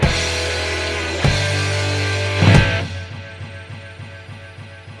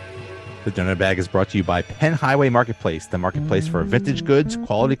The Donut Bag is brought to you by Penn Highway Marketplace, the marketplace for vintage goods,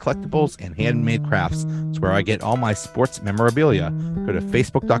 quality collectibles, and handmade crafts. It's where I get all my sports memorabilia. Go to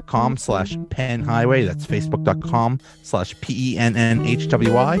facebook.com/Penn Highway. That's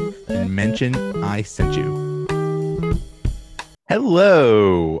facebook.com/PENNHWY and mention I sent you.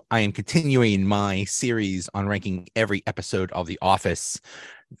 Hello. I am continuing my series on ranking every episode of The Office.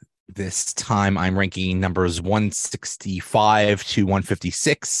 This time I'm ranking numbers 165 to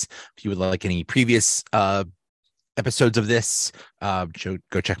 156. If you would like any previous episodes of this, go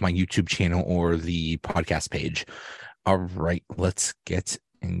check my YouTube channel or the podcast page. All right, let's get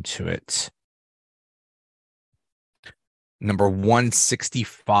into it. Number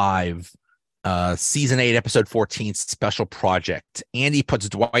 165, season 8, episode 14, Special Project. Andy puts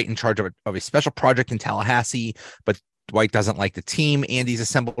Dwight in charge of a special project in Tallahassee, but Dwight doesn't like the team Andy's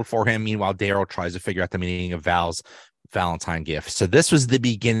assembled for him. Meanwhile, Daryl tries to figure out the meaning of Val's Valentine gift. So this was the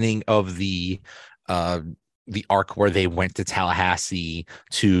beginning of the arc where they went to Tallahassee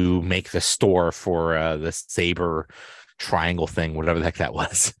to make the store for the Saber triangle thing, whatever the heck that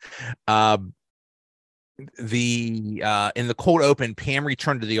was. In the cold open, Pam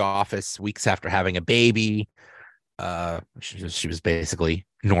returned to the office weeks after having a baby. She was basically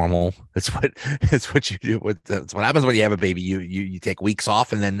normal. That's what you do. That's what happens when you have a baby. You take weeks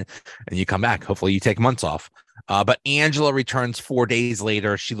off and you come back. Hopefully you take months off. But Angela returns 4 days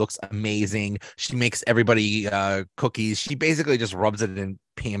later. She looks amazing. She makes everybody cookies. She basically just rubs it in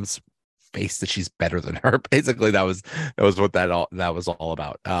Pam's face that she's better than her. Basically, that was what that was all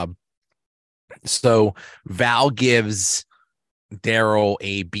about. So Val gives Daryl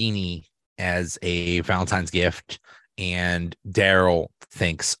a beanie as a Valentine's gift, and Daryl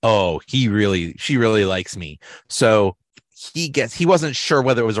thinks, oh, she really likes me. So he wasn't sure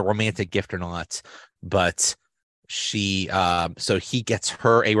whether it was a romantic gift or not, but he gets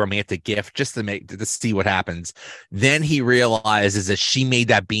her a romantic gift just to see what happens. Then he realizes that she made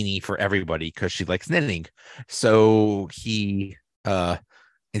that beanie for everybody because she likes knitting. So he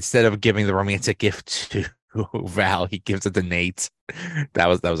instead of giving the romantic gift to Val, he gives it to Nate. That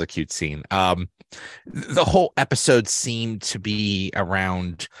was a cute scene. The whole episode seemed to be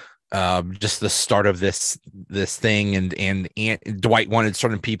around just the start of this thing, and Dwight wanted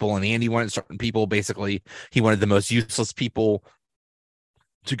certain people and Andy wanted certain people. Basically, he wanted the most useless people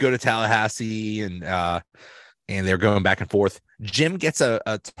to go to Tallahassee, and they're going back and forth. Jim gets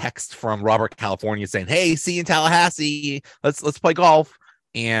a text from Robert California saying, "Hey, see you in Tallahassee. Let's play golf."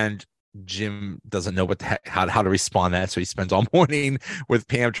 And Jim doesn't know how to respond to that, so he spends all morning with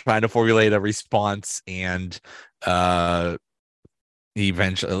Pam trying to formulate a response, and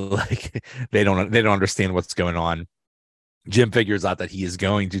eventually, they don't understand what's going on. Jim figures out that he is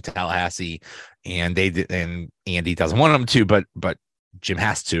going to Tallahassee, and Andy doesn't want him to, but Jim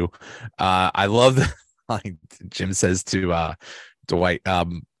has to. I love that line Jim says to Dwight,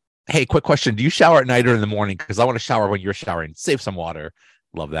 "Hey, quick question: do you shower at night or in the morning? Because I want to shower when you're showering. Save some water."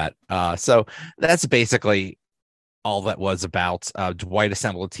 Love that. So that's basically all that was about. Dwight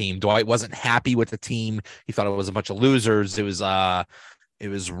assembled a team. Dwight wasn't happy with the team. He thought it was a bunch of losers. It was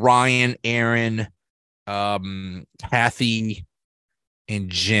Ryan, Aaron, Kathy, and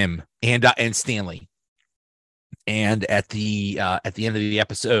Jim, and Stanley. And at the end of the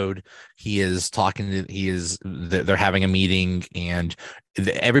episode, they're having a meeting, and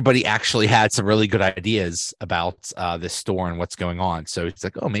everybody actually had some really good ideas about this store and what's going on. So it's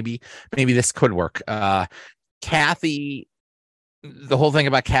like, oh, maybe this could work. Kathy, the whole thing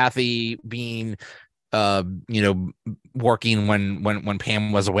about Kathy being, working when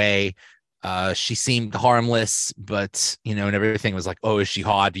Pam was away, she seemed harmless, but and everything was like, oh, is she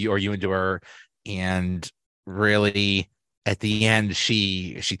hot? Are you into her? And really, at the end,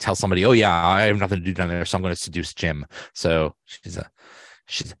 she tells somebody, "Oh yeah, I have nothing to do down there, so I'm going to seduce Jim." So she's a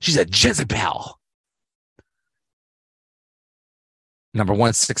Jezebel. Number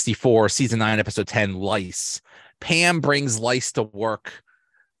 164, season 9, episode 10, Lice. Pam brings Lice to work,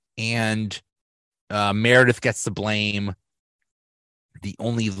 and Meredith gets the blame. The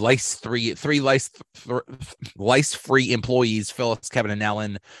only lice-free employees, Phyllis, Kevin, and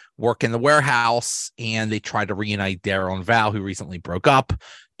Ellen, work in the warehouse, and they try to reunite Daryl and Val, who recently broke up,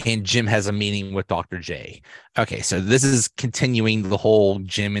 and Jim has a meeting with Dr. J. Okay, so this is continuing the whole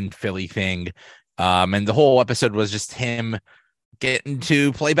Jim and Philly thing, and the whole episode was just him getting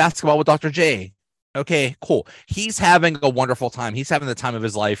to play basketball with Dr. J. Okay, cool. He's having a wonderful time. He's having the time of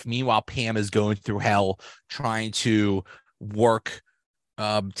his life. Meanwhile, Pam is going through hell trying to work,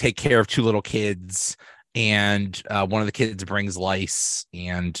 take care of 2 little kids, and one of the kids brings lice,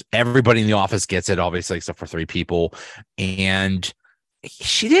 and everybody in the office gets it, obviously, except for 3 people. And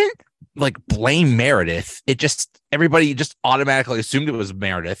she didn't like blame Meredith. It just everybody just automatically assumed it was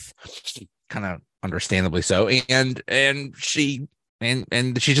Meredith, kind of understandably so, and she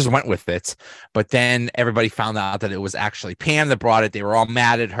just went with it. But then everybody found out that it was actually Pam that brought it. They were all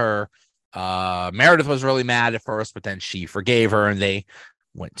mad at her. Meredith was really mad at first, but then she forgave her, and they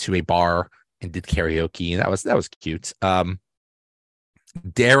went to a bar and did karaoke, and that was cute.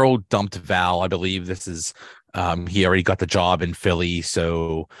 Daryl dumped Val. I believe this is he already got the job in Philly,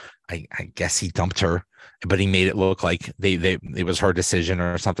 so I guess he dumped her, but he made it look like it was her decision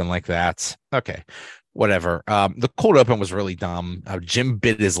or something like that. Okay, whatever. The cold open was really dumb. Jim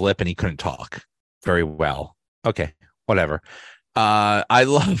bit his lip and he couldn't talk very well. Okay, whatever. I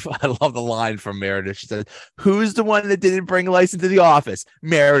love the line from Meredith. She said, "Who's the one that didn't bring a license to the office?"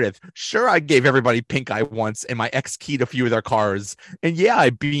 Meredith. Sure, I gave everybody pink eye once, and my ex keyed a few of their cars. And yeah, I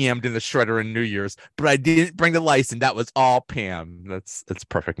BM'd in the shredder in New Year's, but I didn't bring the license. That was all Pam. That's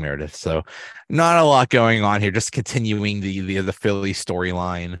perfect, Meredith. So, not a lot going on here. Just continuing the Philly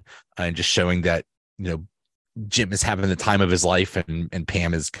storyline and just showing that Jim is having the time of his life, and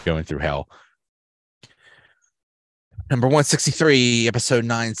Pam is going through hell. Number 163, episode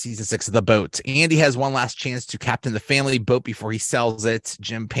 9, season 6 of The Boat. Andy has one last chance to captain the family boat before he sells it.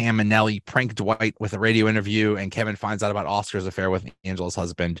 Jim, Pam, and Nellie prank Dwight with a radio interview, and Kevin finds out about Oscar's affair with Angela's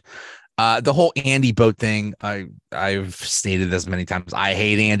husband. The whole Andy boat thing, I've stated this many times. I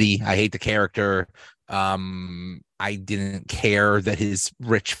hate Andy. I hate the character. I didn't care that his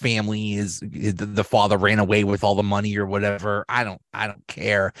rich family the father ran away with all the money or whatever. I don't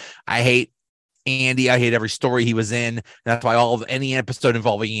care. I hate Andy. I hate every story he was in. That's why any episode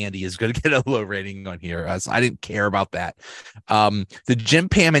involving Andy is going to get a low rating on here. So I didn't care about that. The Jim,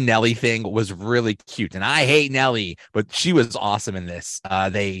 Pam, and Nellie thing was really cute, and I hate Nellie, but she was awesome in this.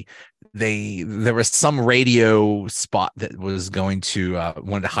 There was some radio spot that was going to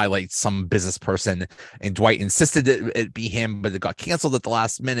wanted to highlight some business person, and Dwight insisted that it be him, but it got canceled at the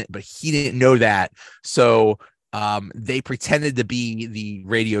last minute. But he didn't know that, so they pretended to be the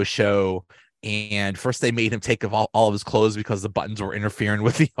radio show. And first they made him take off all of his clothes because the buttons were interfering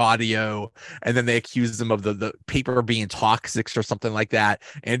with the audio. And then they accused him of the paper being toxic or something like that.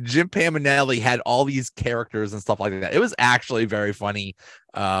 And Jim, Pam, and Nellie had all these characters and stuff like that. It was actually very funny.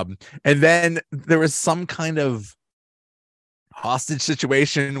 And then there was some kind of hostage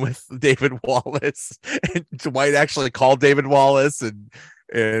situation with David Wallace. And Dwight actually called David Wallace,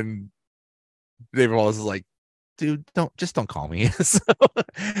 and David Wallace is like, dude, don't call me. So,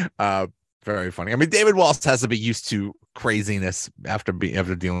 very funny. I mean, David Wallace has to be used to craziness after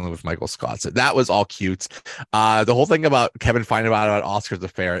dealing with Michael Scott. So that was all cute. The whole thing about Kevin finding out about Oscar's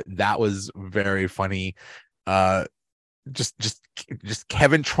affair, that was very funny. Just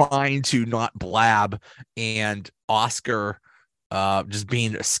Kevin trying to not blab, and Oscar just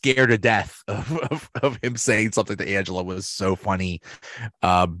being scared to death of him saying something to Angela was so funny.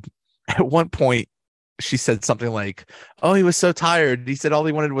 At one point, she said something like, "Oh, he was so tired. He said all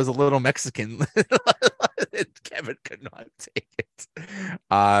he wanted was a little Mexican." Kevin could not take it.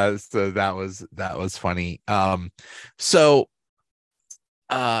 So that was funny. So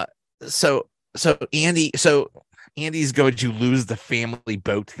Andy's going to lose the family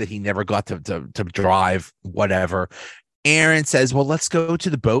boat that he never got to drive, whatever. Aaron says, "Well, let's go to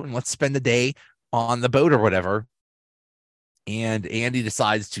the boat and let's spend the day on the boat or whatever." And Andy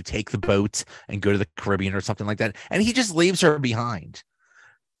decides to take the boat and go to the Caribbean or something like that. And he just leaves her behind.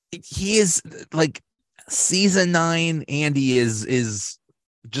 He is like season 9. Andy is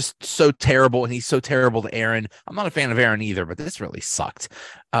just so terrible. And he's so terrible to Aaron. I'm not a fan of Aaron either, but this really sucked.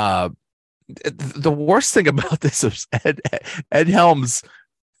 The worst thing about this is Ed Helms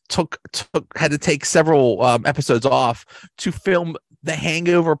had to take several episodes off to film The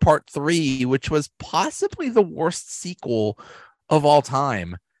Hangover Part 3, which was possibly the worst sequel of all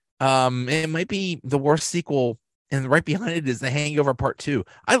time. It might be the worst sequel, and right behind it is The Hangover Part 2.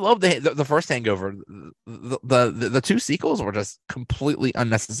 I love the first Hangover. The two sequels were just completely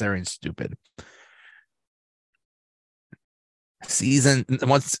unnecessary and stupid.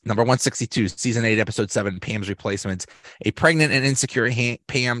 Number 162, season 8, episode 7, Pam's replacement. A pregnant and insecure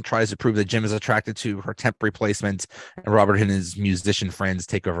Pam tries to prove that Jim is attracted to her temp replacement, and Robert and his musician friends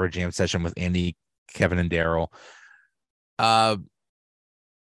take over a jam session with Andy, Kevin, and Daryl. I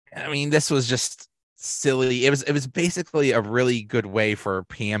mean, this was just silly. It was basically a really good way for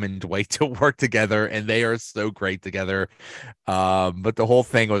Pam and Dwight to work together, and they are so great together. But the whole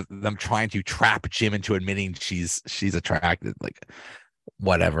thing was them trying to trap Jim into admitting she's attracted, like,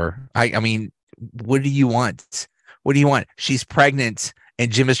 whatever. I mean, what do you want? What do you want? She's pregnant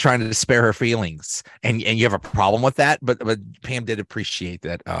and Jim is trying to spare her feelings, and you have a problem with that. But Pam did appreciate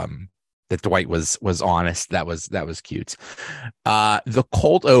that that Dwight was honest. That was cute. The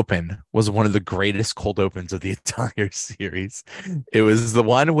cold open was one of the greatest cold opens of the entire series. It was the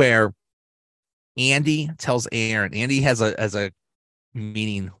one where Andy tells Aaron. Andy has a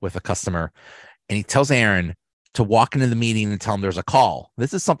meeting with a customer, and he tells Aaron to walk into the meeting and tell him there's a call.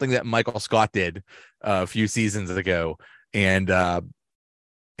 This is something that Michael Scott did a few seasons ago, and that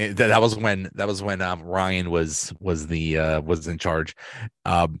was when Ryan was in charge,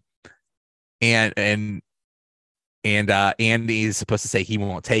 and Andy is supposed to say he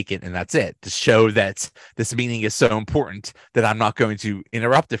won't take it, and that's it, to show that this meeting is so important that I'm not going to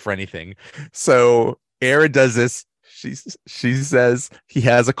interrupt it for anything. So Aaron does this. She says he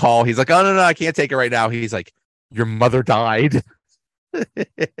has a call. He's like, oh no, I can't take it right now. He's like, your mother died.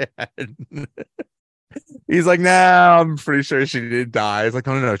 He's like, nah, I'm pretty sure she didn't die. He's like,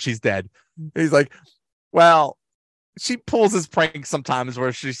 oh no, she's dead. He's like, well, she pulls this prank sometimes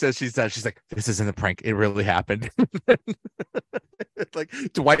where she says she's dead. She's like, this isn't a prank. It really happened. Like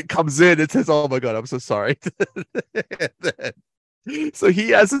Dwight comes in and says, oh my God, I'm so sorry. So he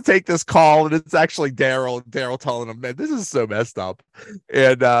has to take this call, and it's actually Daryl telling him, man, this is so messed up.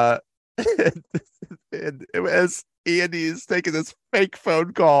 And and as Andy is taking this fake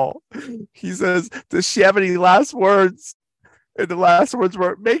phone call, he says, does she have any last words? And the last words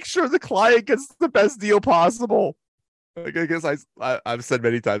were, make sure the client gets the best deal possible. Like, I guess I've said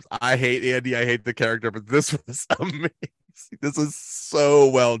many times, I hate Andy, I hate the character, but this was amazing. This was so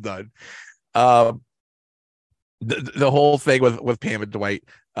well done. The whole thing with Pam and Dwight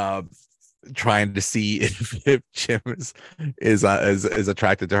trying to see if Jim is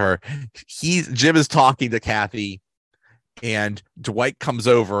attracted to her. Jim is talking to Kathy, and Dwight comes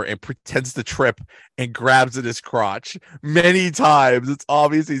over and pretends to trip and grabs at his crotch many times. It's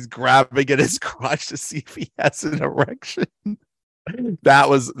obvious he's grabbing at his crotch to see if he has an erection. That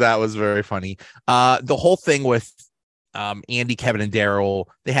was very funny. The whole thing with Andy, Kevin, and Daryl,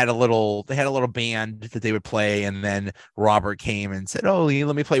 they had a little band that they would play, and then Robert came and said, oh,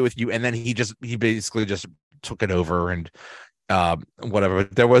 let me play with you, and then he basically just took it over, and whatever.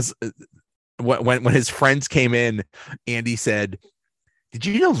 There was when his friends came in, Andy said, did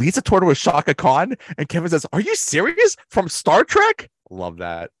you know Lisa toured with Shaka Khan? And Kevin says, are you serious? From Star Trek? Love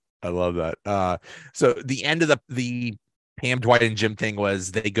that. I love that. So the end of the Pam, Dwight, and Jim thing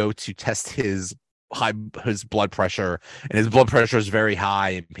was they go to test his blood pressure, and his blood pressure is very high,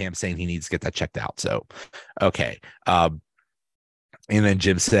 and Pam saying he needs to get that checked out. So okay. And then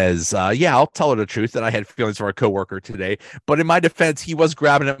Jim says, yeah, I'll tell her the truth that I had feelings for a coworker today, but in my defense, he was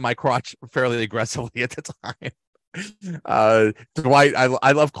grabbing at my crotch fairly aggressively at the time. Dwight,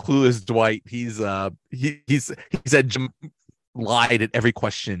 I love clueless Dwight. He said Jim lied at every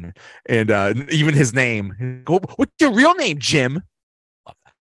question, and even his name. What's your real name, Jim?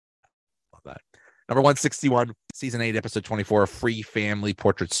 Number 161, season 8, episode 24, Free Family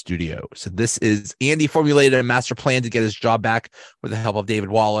Portrait Studio. So this is Andy formulated a master plan to get his job back with the help of David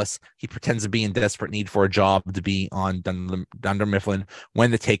Wallace. He pretends to be in desperate need for a job to be on Dunder Mifflin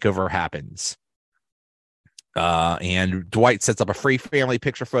when the takeover happens. And Dwight sets up a free family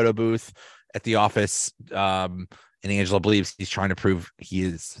picture photo booth at the office. And Angela believes he's trying to prove he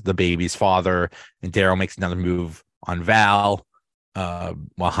is the baby's father. And Daryl makes another move on Val,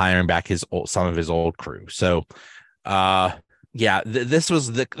 while hiring back some of his old crew. So this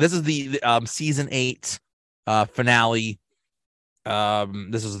is the season 8 finale.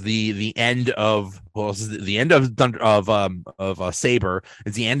 This is the end of the end of Saber.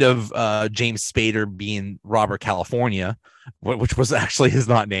 It's the end of James Spader being Robert California, which was actually his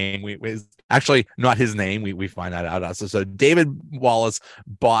name. We find that out. So David Wallace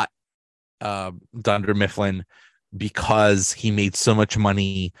bought Dunder Mifflin because he made so much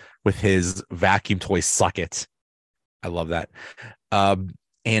money with his vacuum toy Suck It. I love that.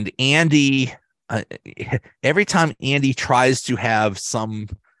 And Andy, every time Andy tries to have some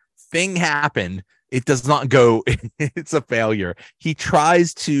thing happen, it does not go. It's a failure. He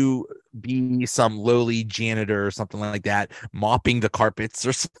tries to be some lowly janitor or something like that, mopping the carpets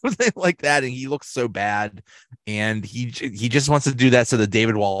or something like that, and he looks so bad. And he just wants to do that so that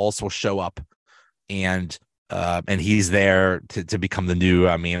David Wallace will show up, and he's there to become the new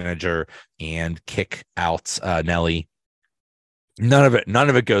manager and kick out Nellie. None of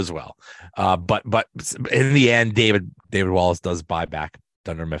it goes well. But in the end, David Wallace does buy back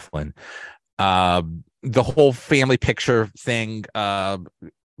Dunder Mifflin. The whole family picture thing,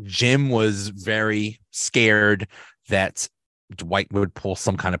 Jim was very scared that Dwight would pull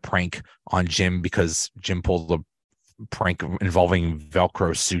some kind of prank on Jim, because Jim pulled a prank involving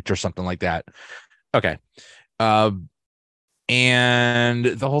Velcro suit or something like that. Okay. And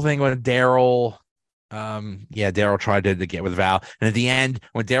the whole thing with Daryl, Daryl tried to get with Val, and at the end,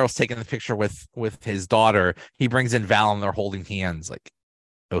 when Daryl's taking the picture with his daughter, he brings in Val, and they're holding hands. Like,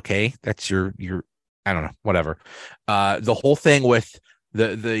 okay, that's your, I don't know, whatever. The whole thing with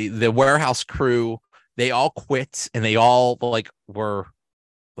the warehouse crew, they all quit, and they all like were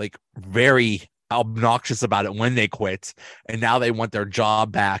like very obnoxious about it when they quit, and now they want their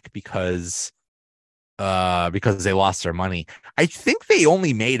job back because they lost their money. I think they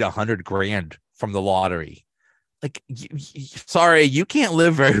only made 100 grand from the lottery. Like, sorry, you can't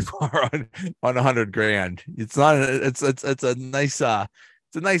live very far on 100 grand. It's not. It's a nice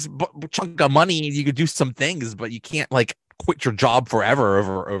it's a nice chunk of money. You could do some things, but you can't like quit your job forever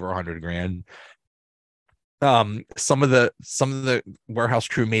over 100 grand. Some of the warehouse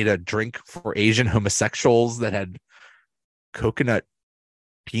crew made a drink for Asian homosexuals that had coconut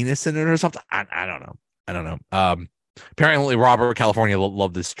penis in it or something. I don't know. I don't know. Apparently Robert California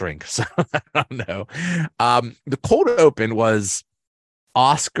loved this drink, so I don't know. The cold open was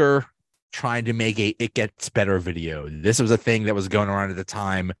Oscar trying to make a It Gets Better video. This was a thing that was going around at the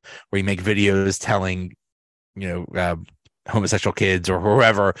time where you make videos telling, homosexual kids or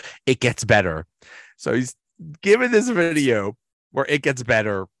whoever it gets better. So he's given this video where it gets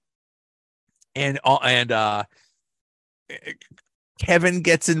better, and Kevin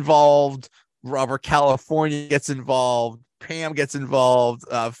gets involved, Robert California gets involved, Pam gets involved,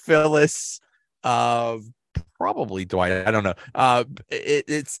 Phyllis, probably Dwight. I don't know.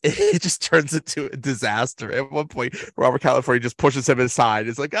 It just turns into a disaster. At one point, Robert California just pushes him aside.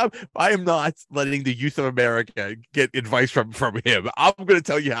 It's like, I am not letting the youth of America get advice from him. I'm going to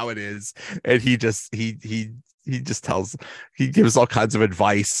tell you how it is, and he gives all kinds of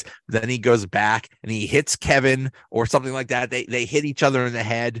advice. Then he goes back and he hits Kevin or something like that. They hit each other in the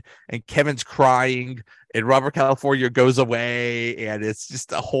head, and Kevin's crying, and Robert California goes away, and it's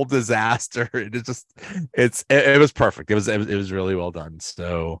just a whole disaster. It was perfect. It was really well done.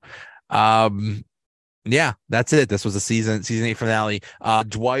 So, that's it. This was a season 8 finale.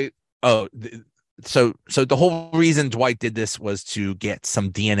 Dwight. So the whole reason Dwight did this was to get some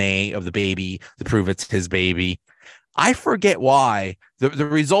DNA of the baby to prove it's his baby. I forget why. The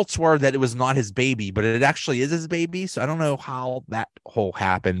results were that it was not his baby, but it actually is his baby. So I don't know how that whole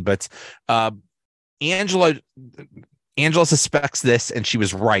happened, but Angela suspects this, and she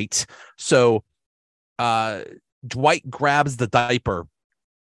was right. So Dwight grabs the diaper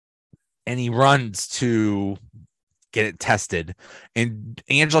and he runs to get it tested, and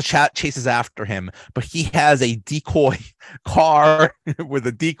Angela chases after him, but he has a decoy car with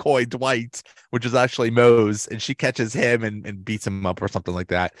a decoy Dwight, which is actually Mose, and she catches him and beats him up or something like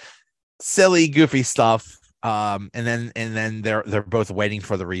that. Silly, goofy stuff. And then they're both waiting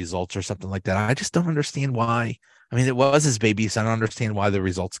for the results or something like that. I just don't understand why. I mean, it was his baby, so I don't understand why the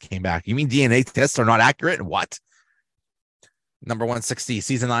results came back. You mean DNA tests are not accurate? What? Number 160,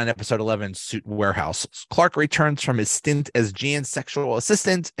 season 9, episode 11, Suit Warehouse. Clark returns from his stint as Jan's sexual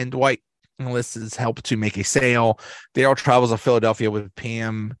assistant, and Dwight enlists his help to make a sale. Daryl travels to Philadelphia with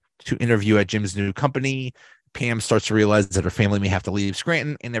Pam to interview at Jim's new company. Pam starts to realize that her family may have to leave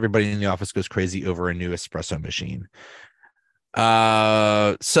Scranton, and everybody in the office goes crazy over a new espresso machine.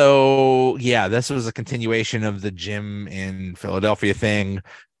 This was a continuation of the Jim in Philadelphia thing.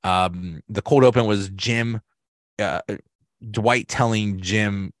 The cold open was Dwight calling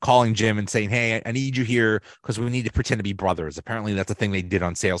Jim and saying, "Hey, I need you here because we need to pretend to be brothers." Apparently that's a thing they did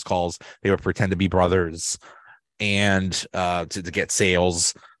on sales calls. They would pretend to be brothers and to get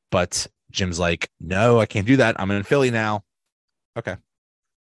sales. But Jim's like, "No, I can't do that. I'm in Philly now." Okay.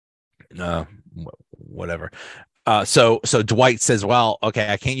 Whatever. So Dwight says, "Well,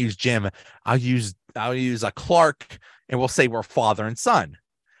 okay, I can't use Jim. I'll use a Clark, and we'll say we're father and son."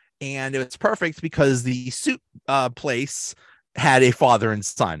 And it's perfect because the suit place had a father and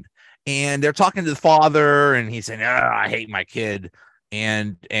son, and they're talking to the father, and he's saying, "I hate my kid,"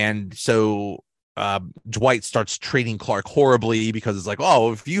 and so Dwight starts treating Clark horribly because it's like,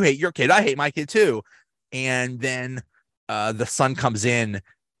 "Oh, if you hate your kid, I hate my kid too." And then the son comes in,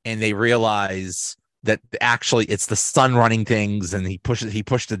 and they realize that actually it's the son running things, and he pushed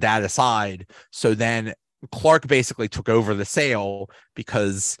the dad aside. So then Clark basically took over the sale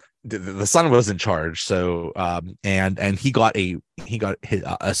because the son was in charge. So and he got a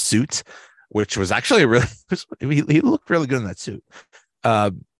suit, which was actually he looked really good in that suit.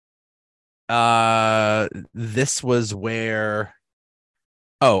 This was where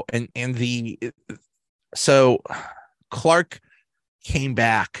so Clark came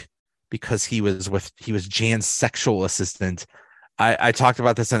back because he was Jan's sexual assistant. I talked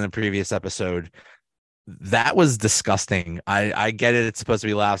about this in the previous episode. That was disgusting. I get it. It's supposed to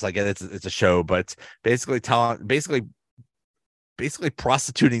be laughs. I get it's a show, but basically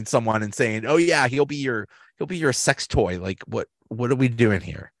prostituting someone and saying, "Oh yeah, he'll be your sex toy." Like what are we doing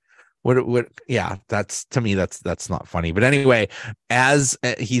here? What yeah, that's to me that's not funny. But anyway, as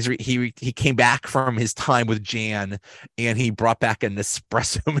he came back from his time with Jan, and he brought back an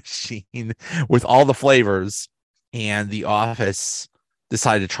espresso machine with all the flavors, and the office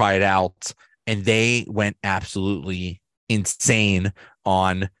decided to try it out, and they went absolutely insane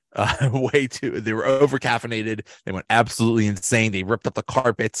on they were over caffeinated. They went absolutely insane. They ripped up the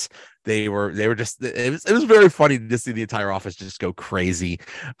carpets. They were just it was very funny to see the entire office just go crazy.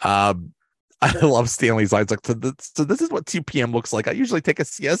 um I love Stanley's lines like, so this is what 2 p.m. looks like. I usually take a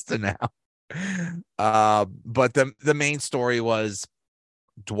siesta now. But the main story was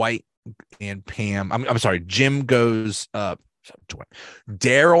Dwight and Pam. I'm sorry, Jim goes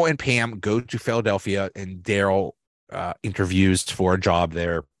Daryl and Pam go to Philadelphia, and Daryl interviews for a job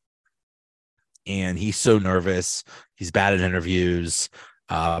there, and he's so nervous. He's bad at interviews.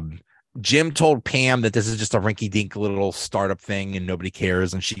 Jim told Pam that this is just a rinky-dink little startup thing and nobody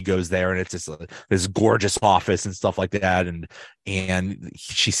cares, and she goes there and it's just this gorgeous office and stuff like that, and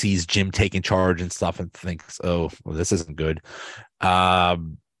she sees Jim taking charge and stuff and thinks, oh, well, this isn't good.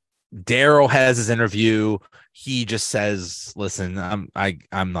 Daryl has his interview. He just says, listen, I'm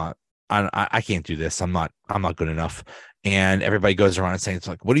not, I can't do this. I'm not good enough. And everybody goes around and saying, it's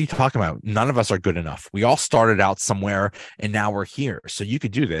like, what are you talking about? None of us are good enough. We all started out somewhere and now we're here. So you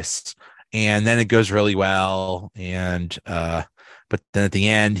could do this. And then it goes really well. And, but then at the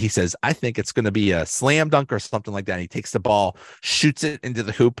end, he says, I think it's going to be a slam dunk or something like that. And he takes the ball, shoots it into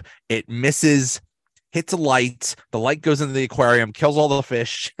the hoop. It misses, hits a light. The light goes into the aquarium, kills all the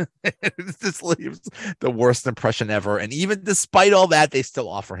fish. It just leaves the worst impression ever. And even despite all that, they still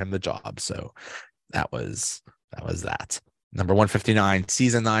offer him the job. So that was that. Number 159,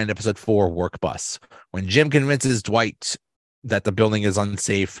 season 9, episode 4, Work Bus. When Jim convinces Dwight that the building is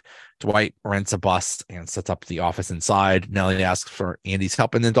unsafe, Dwight rents a bus and sets up the office inside. Nellie asks for Andy's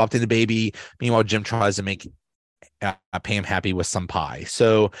help in adopting the baby. Meanwhile, Jim tries to make Pam happy with some pie.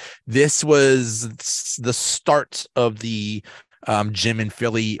 So this was the start of the Jim and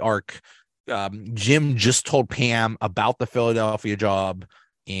Philly arc. Jim just told Pam about the Philadelphia job,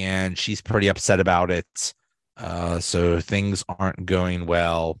 and she's pretty upset about it. So things aren't going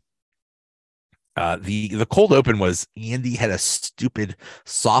well. The cold open was Andy had a stupid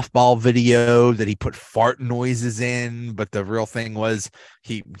softball video that he put fart noises in, but the real thing was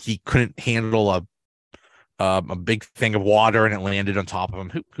he couldn't handle a big thing of water and it landed on top of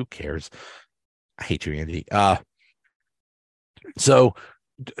him. Who cares? I hate you, Andy. So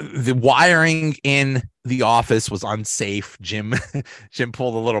the wiring in the office was unsafe. Jim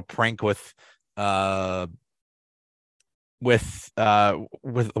pulled a little prank with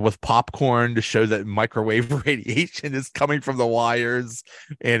popcorn to show that microwave radiation is coming from the wires,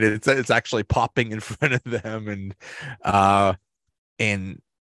 and it's actually popping in front of them, and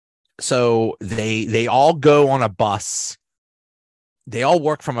so they all go on a bus. They all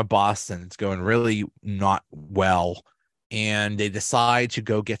work from a bus, and it's going really not well, and they decide to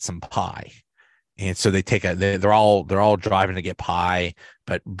go get some pie. And so they're all driving to get pie,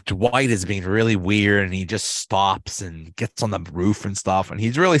 but Dwight is being really weird, and he just stops and gets on the roof and stuff. And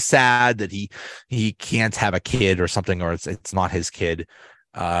he's really sad that he can't have a kid or something, or it's not his kid.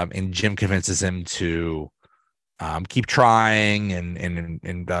 And Jim convinces him to keep trying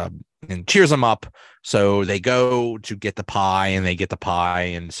and cheers him up. So they go to get the pie, and they get the pie.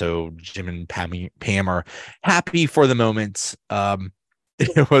 And so Jim and Pam are happy for the moment.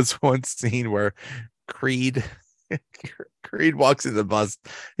 There was one scene where Creed walks in the bus.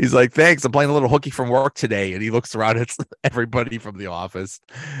 He's like, thanks, I'm playing a little hooky from work today. And he looks around, it's everybody from the office.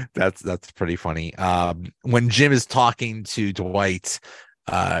 That's pretty funny. When Jim is talking to Dwight,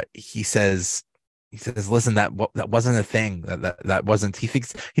 he says, listen, that wasn't a thing. That wasn't. He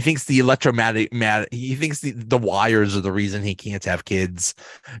thinks the electromagnetic he thinks the wires are the reason he can't have kids.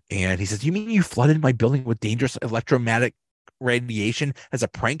 And he says, you mean you flooded my building with dangerous electromagnetic radiation as a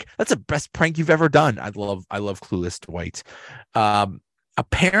prank? That's the best prank you've ever done. I love clueless Dwight.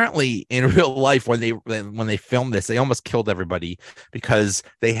 Apparently in real life, when they filmed this, they almost killed everybody because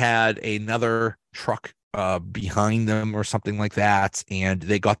they had another truck behind them or something like that, and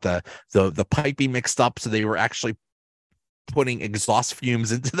they got the piping mixed up, so they were actually putting exhaust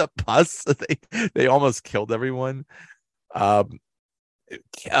fumes into the bus. So they almost killed everyone. There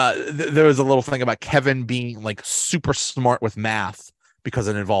was a little thing about Kevin being like super smart with math because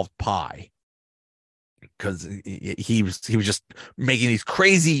it involved pi, because he was just making these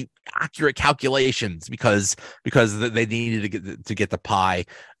crazy accurate calculations because they needed to get the pie.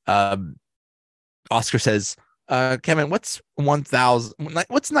 Oscar says, Kevin, what's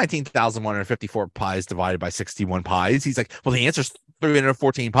 19,154 pies divided by 61 pies? He's like, well, the answer is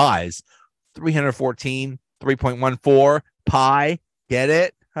 314 pies. 314, 3.14 pi. Get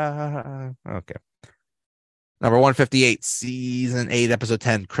it? Okay. Number 158, season 8, episode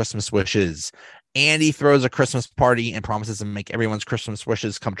 10, Christmas Wishes. Andy throws a Christmas party and promises to make everyone's Christmas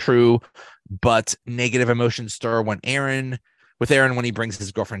wishes come true, but negative emotions stir when Aaron when he brings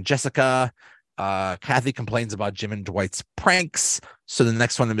his girlfriend Jessica. Kathy complains about Jim and Dwight's pranks, so the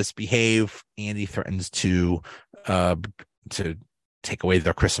next one to misbehave, Andy threatens to take away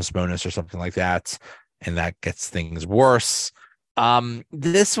their Christmas bonus or something like that, and that gets things worse.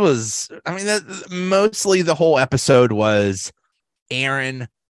 This was, mostly the whole episode was Aaron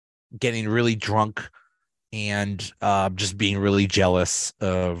getting really drunk and just being really jealous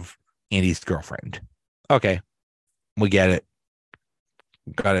of Andy's girlfriend. Okay, we get it.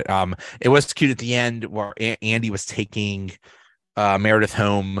 Got it. It was cute at the end where Andy was taking Meredith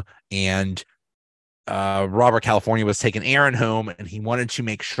home, and Robert California was taking Aaron home, and he wanted to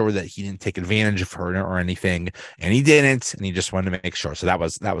make sure that he didn't take advantage of her or anything, and he didn't, and he just wanted to make sure. So that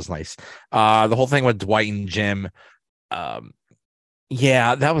was nice. The whole thing with Dwight and Jim,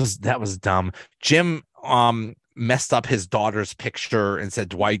 yeah, that was dumb. Jim messed up his daughter's picture and said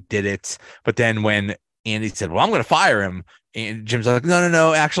Dwight did it, but then when Andy said, well, I'm going to fire him, and Jim's like,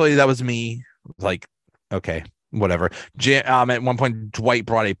 no, actually that was me. Like, okay, whatever. Jim, at one point Dwight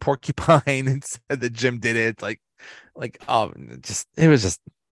brought a porcupine and said that Jim did it. Like it was just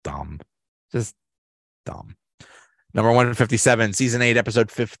dumb. Number 157, season 8, episode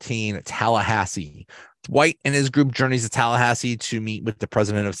 15, Tallahassee. Dwight and his group journeys to Tallahassee to meet with the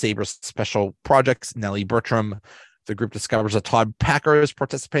president of Saber's special projects, Nellie Bertram. The group discovers that Todd Packer is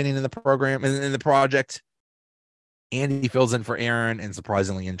participating in the program in the project. Andy fills in for Aaron and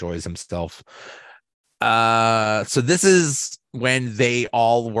surprisingly enjoys himself. So this is when they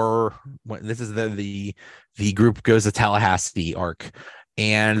all were. This is the group goes to Tallahassee arc,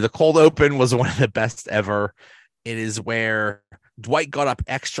 and the cold open was one of the best ever. It is where Dwight got up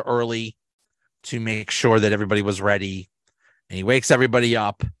extra early to make sure that everybody was ready, and he wakes everybody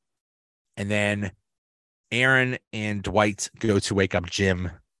up, and then Aaron and Dwight go to wake up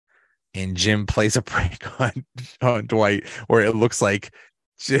Jim, and Jim plays a prank on Dwight where it looks like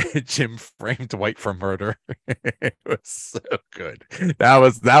Jim framed Dwight for murder. It was so good. That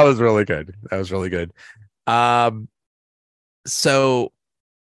was really good. That was really good. So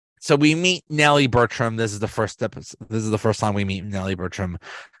we meet Nellie Bertram. This is the first episode. This is the first time we meet Nellie Bertram,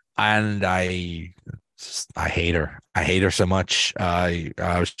 and I hate her. I hate her so much.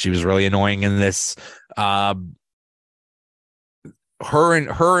 She was really annoying in this. Her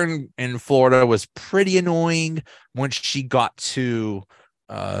in Florida was pretty annoying when she got to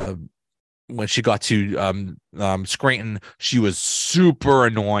Scranton. She was super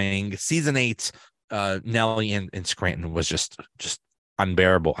annoying. Season 8, Nellie in Scranton was just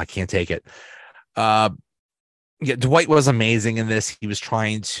unbearable. I can't take it. Yeah, Dwight was amazing in this. He was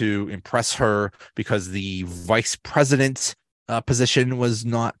trying to impress her because the vice president position was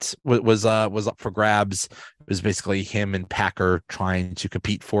up for grabs. It was basically him and Packer trying to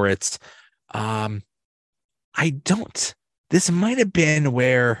compete for it. This might have been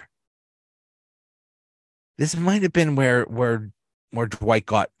where Dwight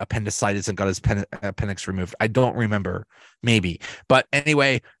got appendicitis and got his appendix removed. I don't remember, maybe. But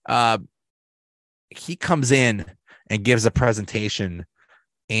anyway, he comes in and gives a presentation,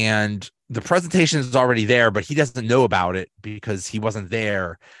 and the presentation is already there, but he doesn't know about it because he wasn't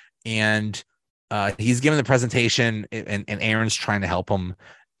there. And he's giving the presentation, and Aaron's trying to help him.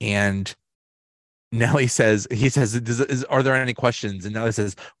 And Nellie says, are there any questions? And Nellie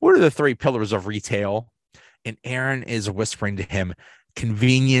says, what are the 3 pillars of retail? And Aaron is whispering to him,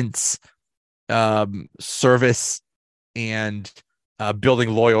 convenience, service, and building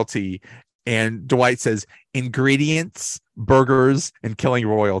loyalty. And Dwight says, ingredients, burgers, and killing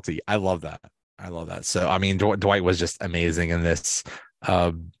royalty. I love that. So, I mean, Dwight was just amazing in this.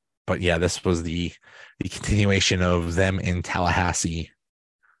 But yeah, this was the continuation of them in Tallahassee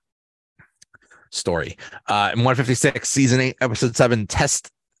story. In 156, season 8, episode 7, Test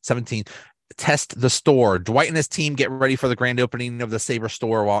 17. Test the store. Dwight and his team get ready for the grand opening of the Saber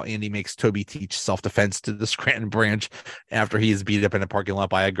store while Andy makes Toby teach self-defense to the Scranton branch after he is beat up in a parking lot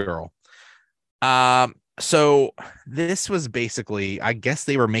by a girl. So this was basically, I guess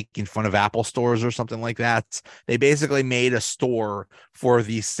they were making fun of Apple stores or something like that. They basically made a store for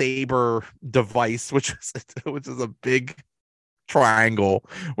the Saber device, which is a big triangle,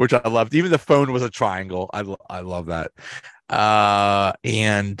 which I loved. Even the phone was a triangle. I love that.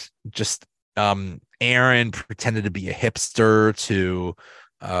 And just Aaron pretended to be a hipster to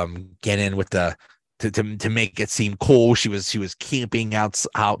get in with the to make it seem cool. She was camping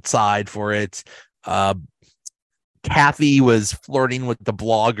outside for it. Kathy was flirting with the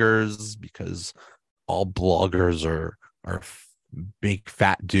bloggers because all bloggers are big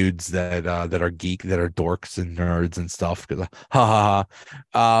fat dudes that that are that are dorks and nerds and stuff. Because ha ha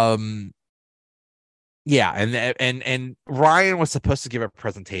ha. Yeah, and Ryan was supposed to give a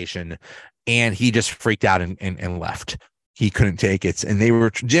presentation, and he just freaked out and left. He couldn't take it, and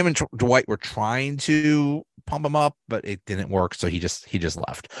Jim and Dwight were trying to pump him up, but it didn't work. So he just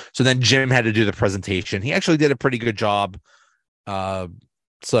left. So then Jim had to do the presentation. He actually did a pretty good job.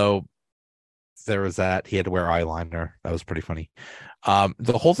 So there was that. He had to wear eyeliner. That was pretty funny.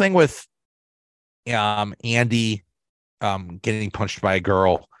 The whole thing with Andy getting punched by a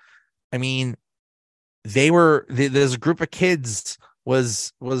girl. I mean, there's a group of kids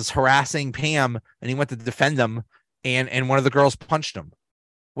was harassing Pam, and he went to defend them, and one of the girls punched him.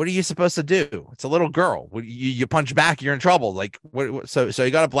 What are you supposed to do? It's a little girl. You punch back, you're in trouble. Like what? So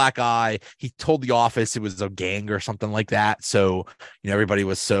he got a black eye. He told the office it was a gang or something like that. So everybody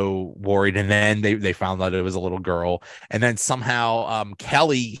was so worried, and then they found out it was a little girl, and then somehow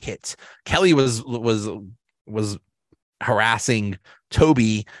Kelly hit. Kelly was harassing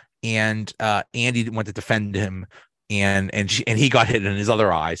Toby, and Andy went to defend him, and he got hit in his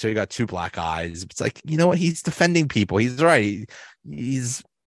other eye, so he got two black eyes. It's like, you know what? He's defending people. He's right. He's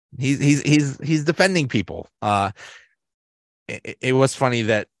defending people. It was funny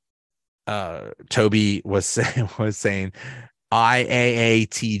that Toby was saying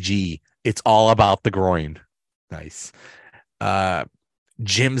IAATG. It's all about the groin. Nice.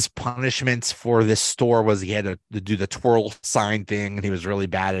 Jim's punishments for this store was he had to do the twirl sign thing, and he was really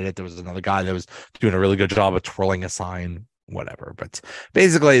bad at it. There was another guy that was doing a really good job of twirling a sign, whatever. But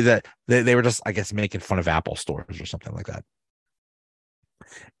basically, they were just, I guess, making fun of Apple stores or something like that.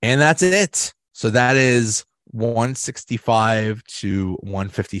 And that's it. So that is 165 to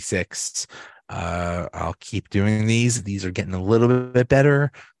 156. I'll keep doing these. These are getting a little bit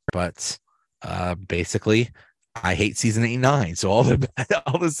better, but basically, I hate season 8 and 9. So all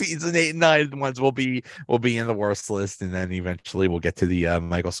the season 8 and 9 ones will be in the worst list, and then eventually we'll get to the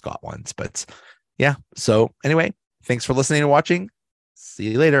Michael Scott ones. But yeah. So anyway, thanks for listening and watching.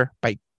 See you later. Bye.